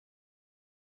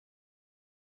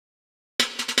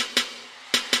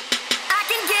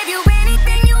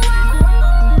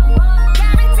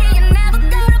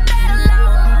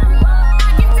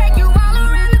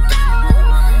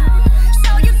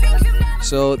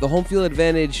So the home field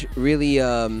advantage really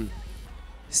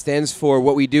stands for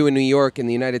what we do in New York in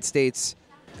the United States.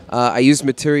 I use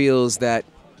materials that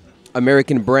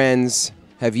American brands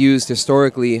have used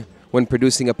historically when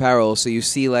producing apparel. So you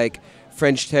see like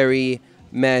French terry,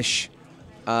 mesh,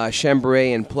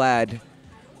 chambray, and plaid,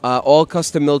 all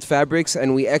custom milled fabrics,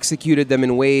 and we executed them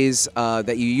in ways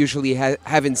that you usually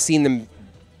haven't seen them.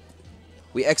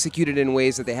 We executed in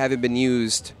ways that they haven't been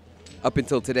used up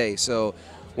until today. So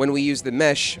when we use the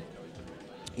mesh,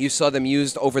 you saw them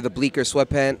used over the bleaker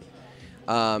sweatpant,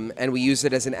 and we used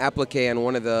it as an applique on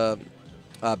one of the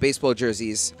baseball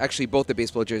jerseys, actually both the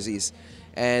baseball jerseys.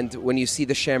 And when you see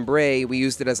the chambray, we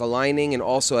used it as a lining and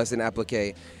also as an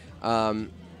applique. But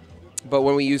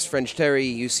when we use French terry,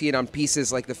 you see it on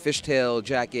pieces like the fishtail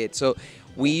jacket. So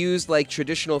we used like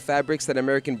traditional fabrics that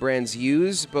American brands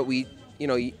use, but we,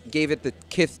 gave it the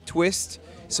Kith twist.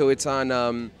 So it's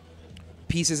on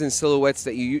pieces and silhouettes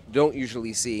that you don't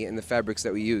usually see in the fabrics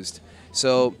that we used.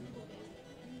 So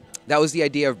that was the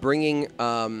idea of bringing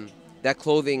that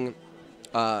clothing,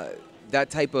 that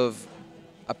type of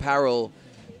apparel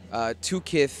to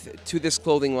Kith, to this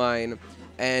clothing line,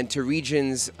 and to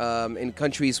regions in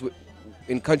countries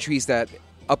that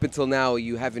up until now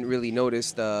you haven't really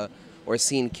noticed or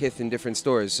seen Kith in different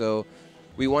stores. So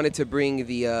we wanted to bring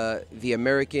the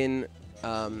American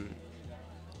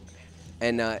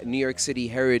and New York City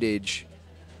heritage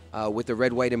with the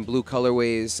red, white, and blue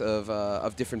colorways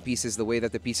of different pieces, the way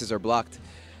that the pieces are blocked.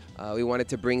 We wanted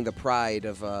to bring the pride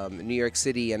of New York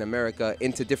City and America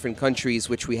into different countries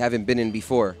which we haven't been in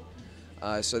before.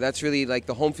 So that's really like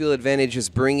the home field advantage, is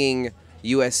bringing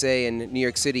USA and New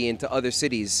York City into other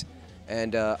cities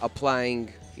and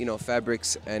applying,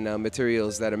 fabrics and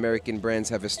materials that American brands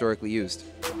have historically used.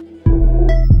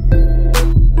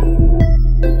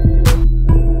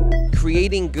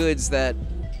 Creating goods that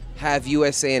have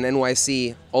USA and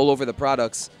NYC all over the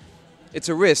products, it's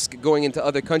a risk going into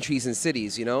other countries and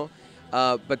cities,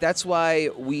 but that's why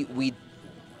we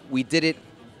did it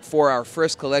for our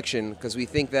first collection, because we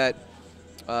think that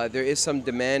there is some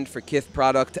demand for Kith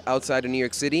product outside of New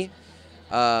York City,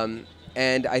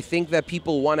 and I think that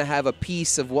people want to have a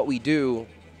piece of what we do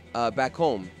back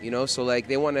home, so like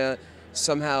they want to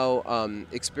somehow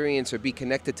experience or be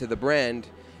connected to the brand,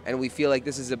 and we feel like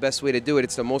this is the best way to do it.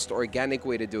 It's the most organic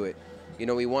way to do it.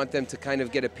 We want them to kind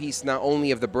of get a piece not only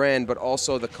of the brand, but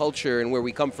also the culture and where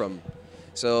we come from.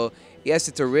 So yes,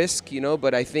 it's a risk,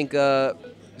 but I think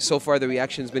so far the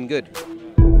reaction's been good.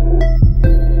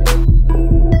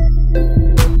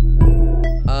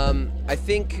 I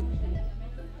think,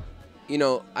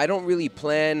 I don't really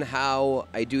plan how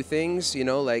I do things,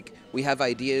 like we have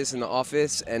ideas in the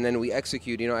office and then we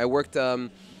execute. I worked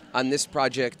on this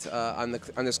project, on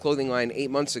this clothing line 8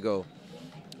 months ago.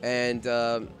 And,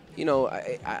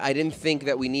 I didn't think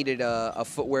that we needed a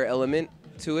footwear element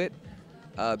to it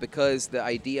because the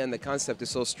idea and the concept is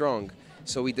so strong.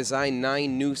 So we designed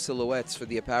 9 new silhouettes for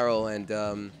the apparel, and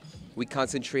we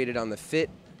concentrated on the fit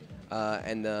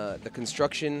and the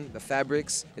construction, the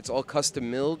fabrics. It's all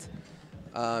custom milled.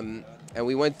 And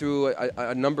we went through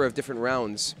a number of different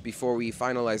rounds before we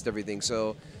finalized everything.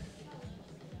 So,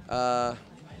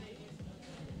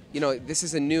 this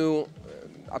is a new,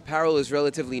 apparel is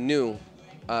relatively new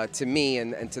to me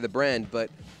and to the brand, but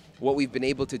what we've been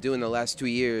able to do in the last 2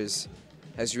 years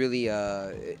has really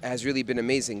been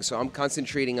amazing. So I'm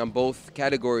concentrating on both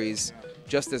categories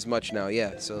just as much now.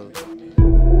 Yeah. So,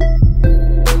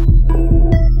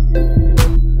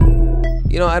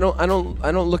 I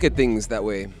don't look at things that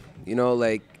way.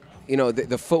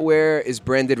 The footwear is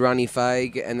branded Ronnie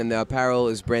Fieg, and then the apparel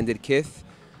is branded Kith.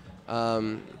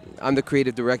 I'm the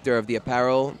creative director of the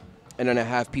apparel, and then I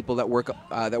have people that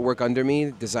work under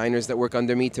me, designers that work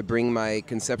under me to bring my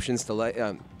conceptions to life.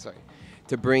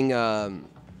 To bring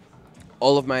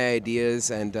all of my ideas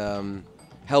and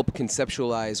help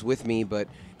conceptualize with me, but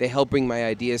they help bring my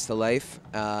ideas to life.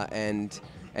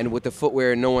 And with the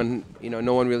footwear, no one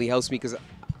really helps me, because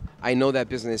I know that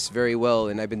business very well,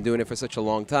 and I've been doing it for such a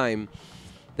long time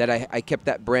that I kept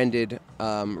that branded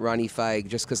Ronnie Fieg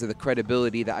just because of the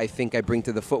credibility that I think I bring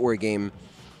to the footwear game.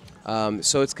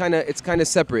 So it's kind of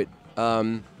separate.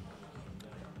 I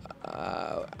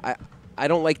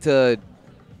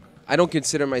don't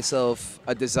consider myself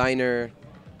a designer.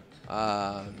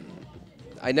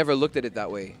 I never looked at it that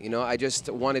way. I just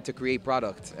wanted to create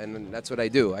product, and that's what I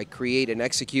do. I create and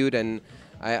execute, and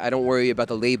I don't worry about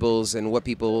the labels and what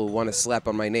people want to slap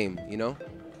on my name,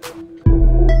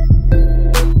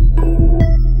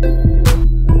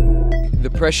 The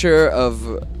pressure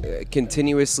of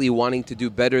continuously wanting to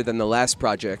do better than the last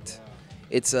project,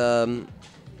 it's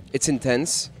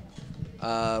intense.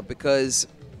 because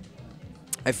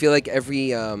I feel like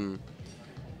every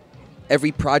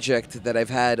project that I've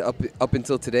had up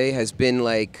until today has been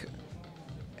like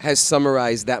has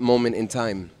summarized that moment in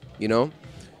time, you know?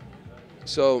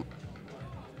 So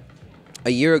a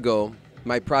year ago,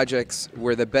 my projects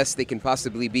were the best they can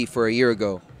possibly be for a year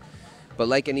ago. But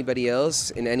like anybody else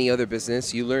in any other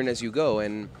business, you learn as you go.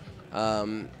 And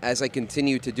as I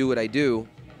continue to do what I do,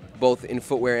 both in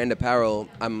footwear and apparel,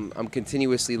 I'm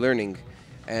continuously learning.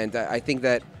 And I think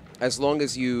that as long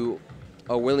as you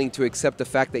are willing to accept the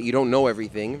fact that you don't know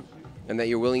everything and that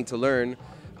you're willing to learn,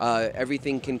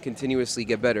 everything can continuously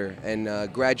get better.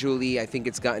 And gradually, I think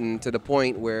it's gotten to the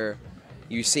point where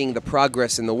you're seeing the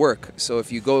progress in the work. So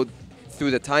if you go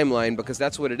through the timeline, because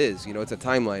that's what it is, you know, it's a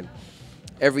timeline.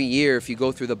 Every year, if you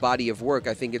go through the body of work,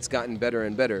 I think it's gotten better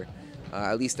and better.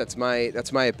 At least that's my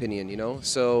opinion, you know.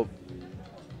 So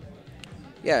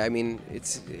yeah, I mean,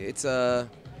 it's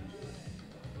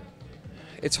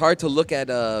hard to look at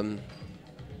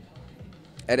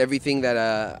everything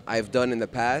that I've done in the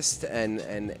past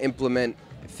and implement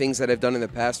things that I've done in the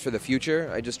past for the future.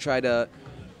 I just try to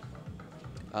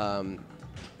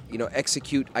you know,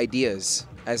 execute ideas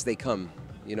as they come,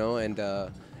 you know,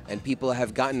 and people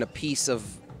have gotten a piece of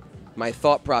my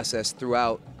thought process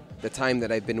throughout the time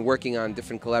that I've been working on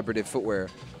different collaborative footwear.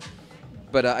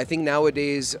 But I think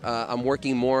nowadays I'm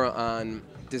working more on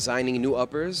designing new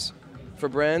uppers for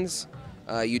brands.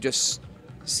 You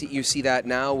see that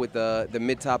now with the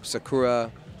mid-top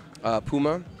Sakura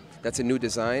Puma. That's a new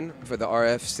design for the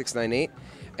RF 698.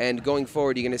 And going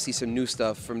forward, you're going to see some new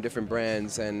stuff from different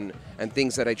brands and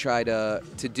things that I try to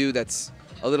do that's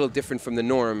a little different from the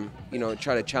norm, you know,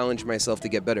 try to challenge myself to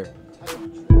get better.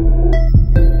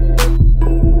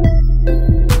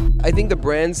 I think the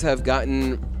brands have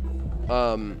gotten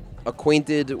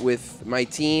acquainted with my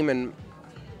team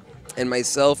and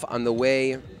myself on the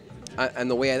way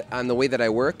that I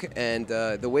work, and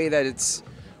the way that it's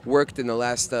worked in the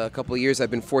last couple of years. I've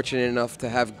been fortunate enough to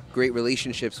have great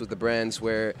relationships with the brands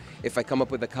where if I come up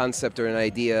with a concept or an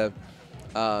idea,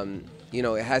 you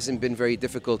know, it hasn't been very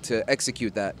difficult to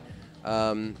execute that.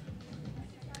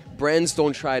 Brands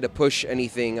don't try to push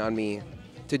anything on me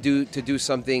to do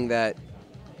something that,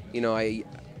 you know, I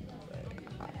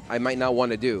might not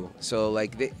want to do. So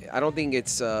like I don't think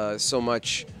it's so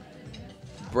much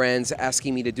brands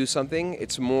asking me to do something.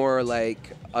 It's more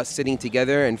like us sitting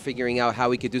together and figuring out how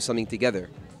we could do something together.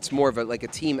 It's more of like a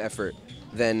team effort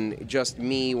than just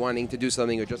me wanting to do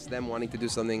something or just them wanting to do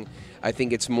something. I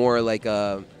think it's more like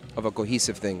of a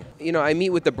cohesive thing. You know, I meet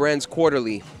with the brands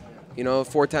quarterly, you know,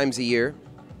 4 times a year.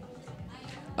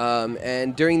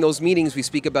 And during those meetings, we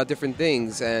speak about different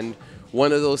things. And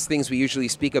one of those things we usually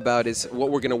speak about is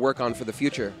what we're going to work on for the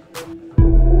future.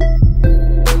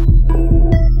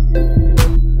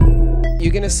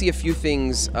 You're going to see a few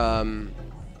things.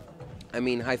 I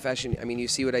mean, high fashion. I mean, you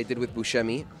see what I did with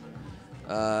Buscemi.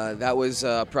 That was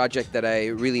a project that I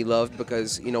really loved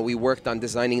because, you know, we worked on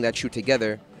designing that shoe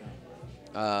together.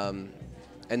 And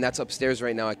that's upstairs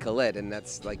right now at Colette, and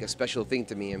that's like a special thing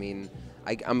to me. I mean,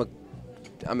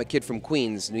 I'm a kid from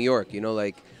Queens, New York, you know,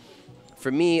 like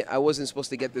for me, I wasn't supposed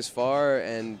to get this far,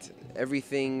 and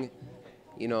everything,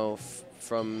 you know,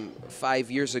 from 5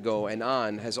 years ago and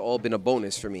on has all been a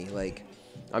bonus for me. Like,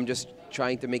 I'm just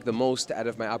trying to make the most out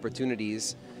of my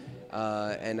opportunities,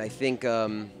 and I think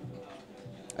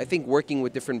working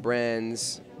with different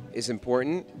brands is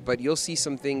important, but you'll see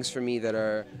some things for me that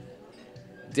are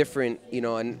different, you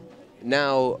know, and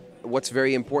now what's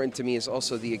very important to me is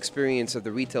also the experience of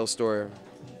the retail store,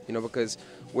 you know, because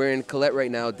we're in Colette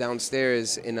right now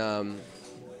downstairs in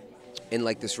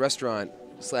like this restaurant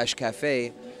 /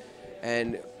 cafe,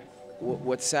 and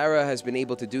what Sarah has been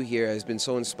able to do here has been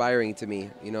so inspiring to me,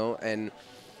 you know, and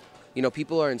you know,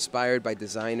 people are inspired by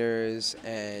designers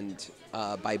and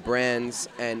by brands,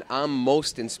 and I'm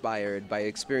most inspired by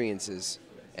experiences,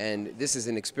 and this is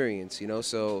an experience, you know.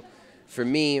 So for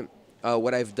me,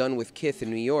 what I've done with Kith in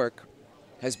New York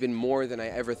has been more than I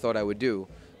ever thought I would do.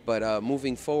 But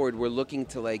moving forward, we're looking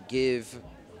to like give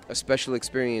a special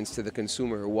experience to the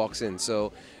consumer who walks in.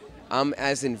 So I'm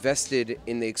as invested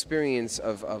in the experience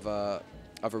of a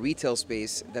retail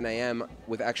space than I am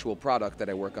with actual product that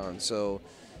I work on. So,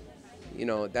 you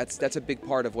know, that's a big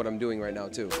part of what I'm doing right now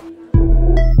too.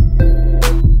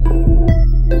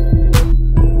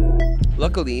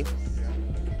 Luckily,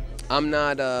 I'm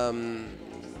not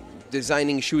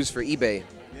designing shoes for eBay.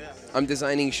 I'm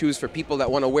designing shoes for people that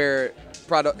want to wear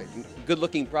product,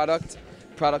 good-looking product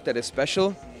that is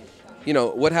special. You know,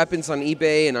 what happens on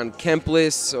eBay and on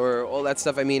Kempless or all that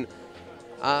stuff, I mean,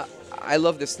 I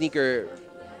love the sneaker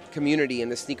community in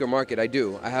the sneaker market. I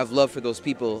do. I have love for those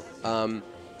people.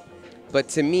 But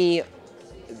to me,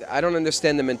 I don't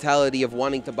understand the mentality of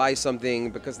wanting to buy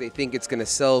something because they think it's going to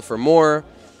sell for more.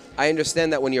 I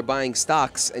understand that when you're buying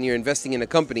stocks and you're investing in a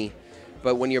company,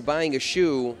 but when you're buying a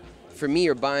shoe, for me,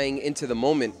 you're buying into the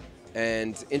moment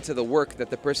and into the work that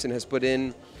the person has put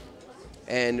in.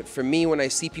 And for me, when I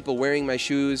see people wearing my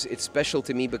shoes, it's special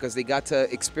to me because they got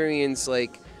to experience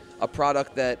like a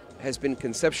product that has been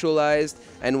conceptualized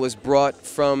and was brought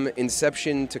from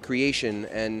inception to creation.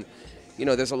 And, you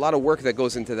know, there's a lot of work that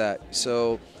goes into that.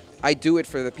 So I do it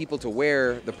for the people to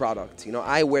wear the product. You know,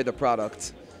 I wear the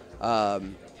product.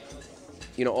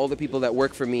 You know, all the people that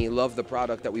work for me love the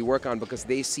product that we work on because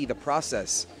they see the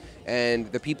process.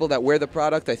 And the people that wear the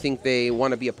product, I think they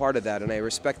want to be a part of that, and I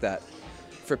respect that.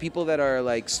 For people that are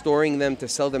like storing them to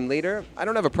sell them later, I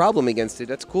don't have a problem against it.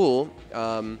 That's cool.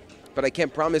 But I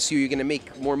can't promise you you're going to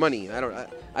make more money. I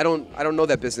don't know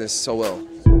that business so well.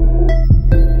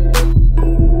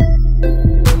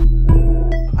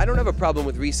 I don't have a problem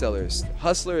with resellers.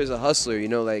 Hustler is a hustler, you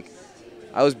know, like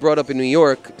I was brought up in New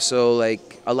York, so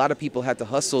like a lot of people had to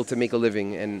hustle to make a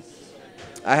living, and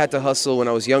I had to hustle when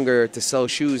I was younger to sell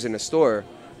shoes in a store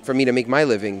for me to make my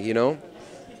living, you know?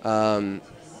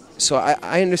 So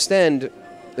I understand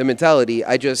the mentality.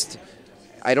 I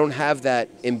don't have that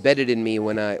embedded in me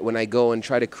when I go and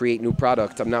try to create new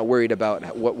product. I'm not worried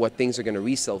about what things are going to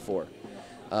resell for.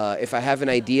 If I have an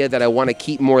idea that I want to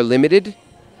keep more limited,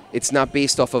 it's not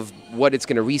based off of what it's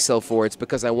going to resell for. It's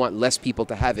because I want less people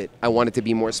to have it. I want it to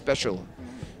be more special,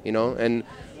 you know? And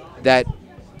that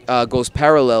goes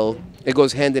parallel. It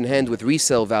goes hand in hand with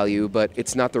resale value, but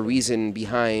it's not the reason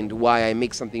behind why I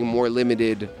make something more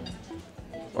limited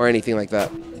or anything like that.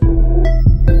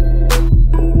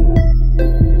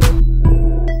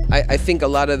 I think a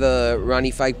lot of the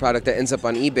Ronnie Fieg product that ends up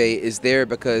on eBay is there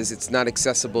because it's not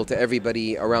accessible to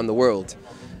everybody around the world.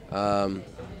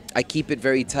 I keep it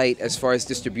very tight as far as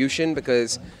distribution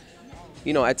because,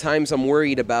 you know, at times I'm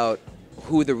worried about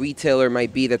who the retailer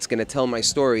might be that's going to tell my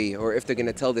story, or if they're going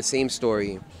to tell the same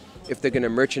story, if they're going to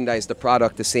merchandise the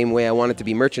product the same way I want it to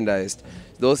be merchandised.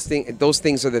 Those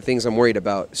things are the things I'm worried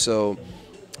about. So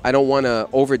I don't want to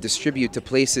over-distribute to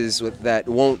places that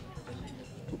won't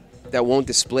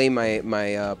display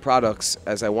my products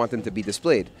as I want them to be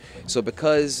displayed. So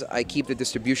because I keep the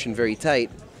distribution very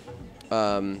tight,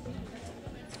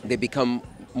 they become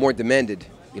more demanded,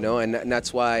 you know, and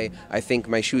that's why I think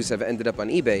my shoes have ended up on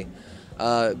eBay.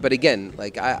 But again,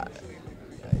 like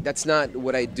that's not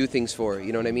what I do things for,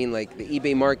 you know what I mean? Like the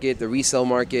eBay market, the resale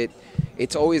market,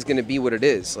 it's always going to be what it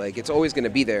is. Like it's always going to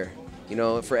be there, you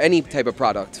know, for any type of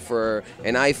product, for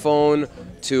an iPhone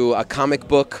to a comic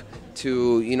book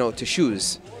to, you know, to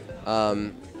shoes.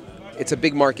 It's a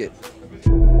big market.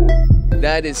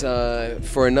 That is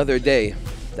for another day.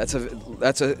 That's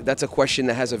a question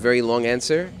that has a very long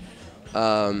answer.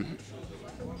 But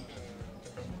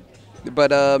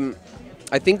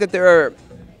I think that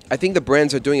I think the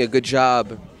brands are doing a good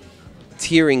job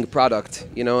tiering product,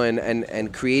 you know,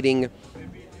 and creating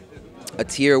a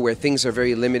tier where things are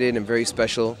very limited and very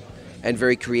special and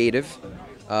very creative.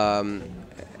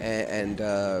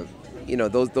 You know,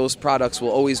 those products will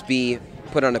always be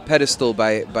put on a pedestal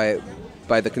by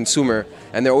the consumer,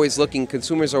 and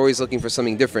consumers are always looking for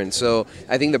something different. So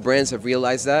I think the brands have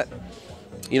realized that.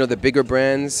 You know, the bigger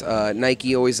brands,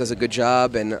 Nike always does a good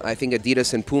job, and I think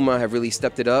Adidas and Puma have really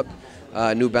stepped it up.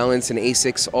 New Balance and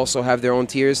Asics also have their own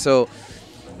tiers. So,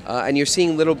 and you're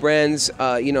seeing little brands,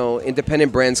 you know,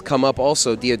 independent brands come up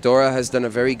also. Diadora has done a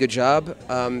very good job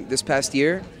this past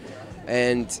year,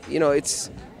 and you know, it's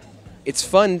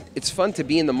fun. It's fun to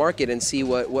be in the market and see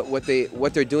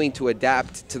what they're doing to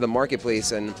adapt to the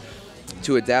marketplace and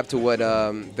to adapt to what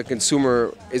the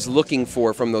consumer is looking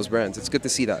for from those brands. It's good to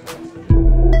see that.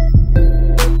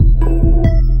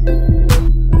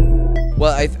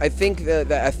 Well, I think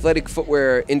the athletic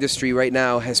footwear industry right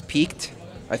now has peaked.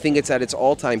 I think it's at its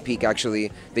all-time peak,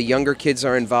 actually. The younger kids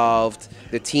are involved.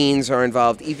 The teens are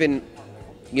involved. Even,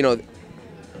 you know,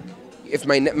 if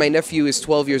my nephew is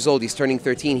 12 years old, he's turning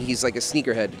 13, he's like a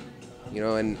sneakerhead, you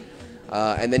know, and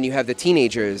then you have the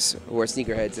teenagers who are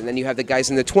sneakerheads, and then you have the guys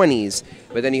in the 20s,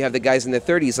 but then you have the guys in the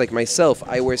 30s like myself.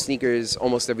 I wear sneakers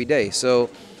almost every day.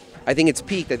 So I think it's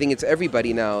peaked. I think it's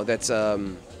everybody now that's,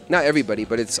 not everybody,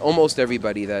 but it's almost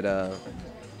everybody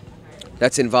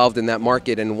that's involved in that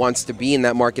market and wants to be in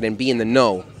that market and be in the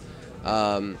know.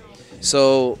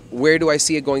 So where do I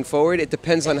see it going forward? It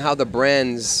depends on how the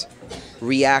brands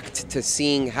react to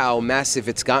seeing how massive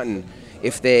it's gotten.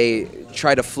 If they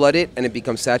try to flood it and it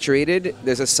becomes saturated,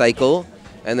 there's a cycle,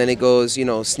 and then it goes, you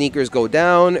know, sneakers go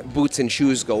down, boots and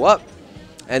shoes go up,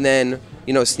 and then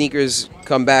sneakers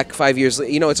come back 5 years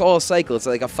later. It's all a cycle. It's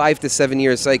like a 5 to 7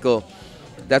 year cycle.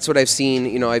 That's what I've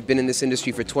seen. I've been in this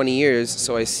industry for 20 years,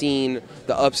 so I've seen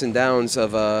the ups and downs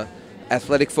of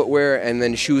athletic footwear and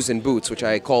then shoes and boots, which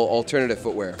I call alternative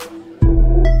footwear.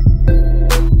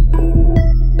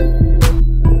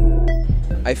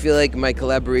 I feel like my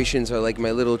collaborations are like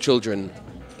my little children,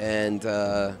 and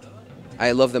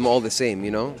I love them all the same.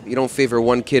 You don't favor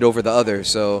one kid over the other.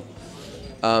 So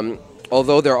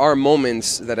although there are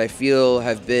moments that I feel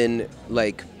have been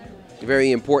like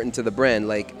very important to the brand,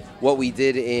 like what we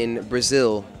did in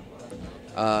Brazil,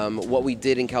 what we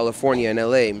did in California and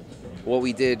LA, what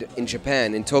we did in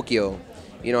Japan, in Tokyo.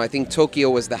 I think Tokyo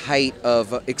was the height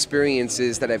of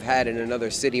experiences that I've had in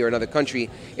another city or another country.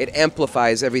 It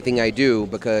amplifies everything I do,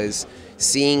 because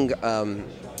seeing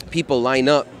people line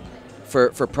up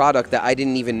for product that I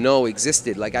didn't even know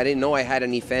existed. Like, I didn't know I had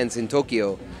any fans in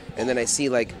Tokyo, and then I see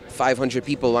like 500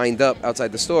 people lined up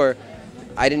outside the store.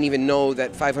 I didn't even know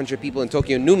that 500 people in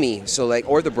Tokyo knew me,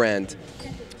 or the brand.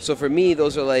 So for me,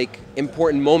 those are like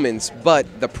important moments. But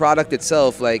the product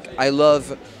itself, like, I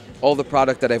love all the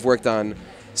product that I've worked on.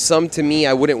 Some, to me,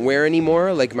 I wouldn't wear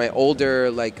anymore. Like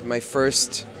my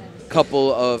first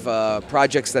couple of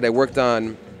projects that I worked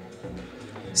on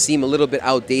seem a little bit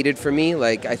outdated for me.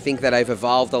 Like, I think that I've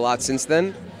evolved a lot since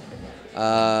then.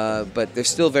 But they're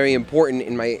still very important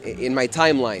in my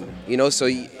timeline, so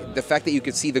the fact that you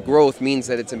could see the growth means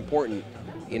that it's important,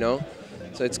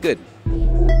 so it's good.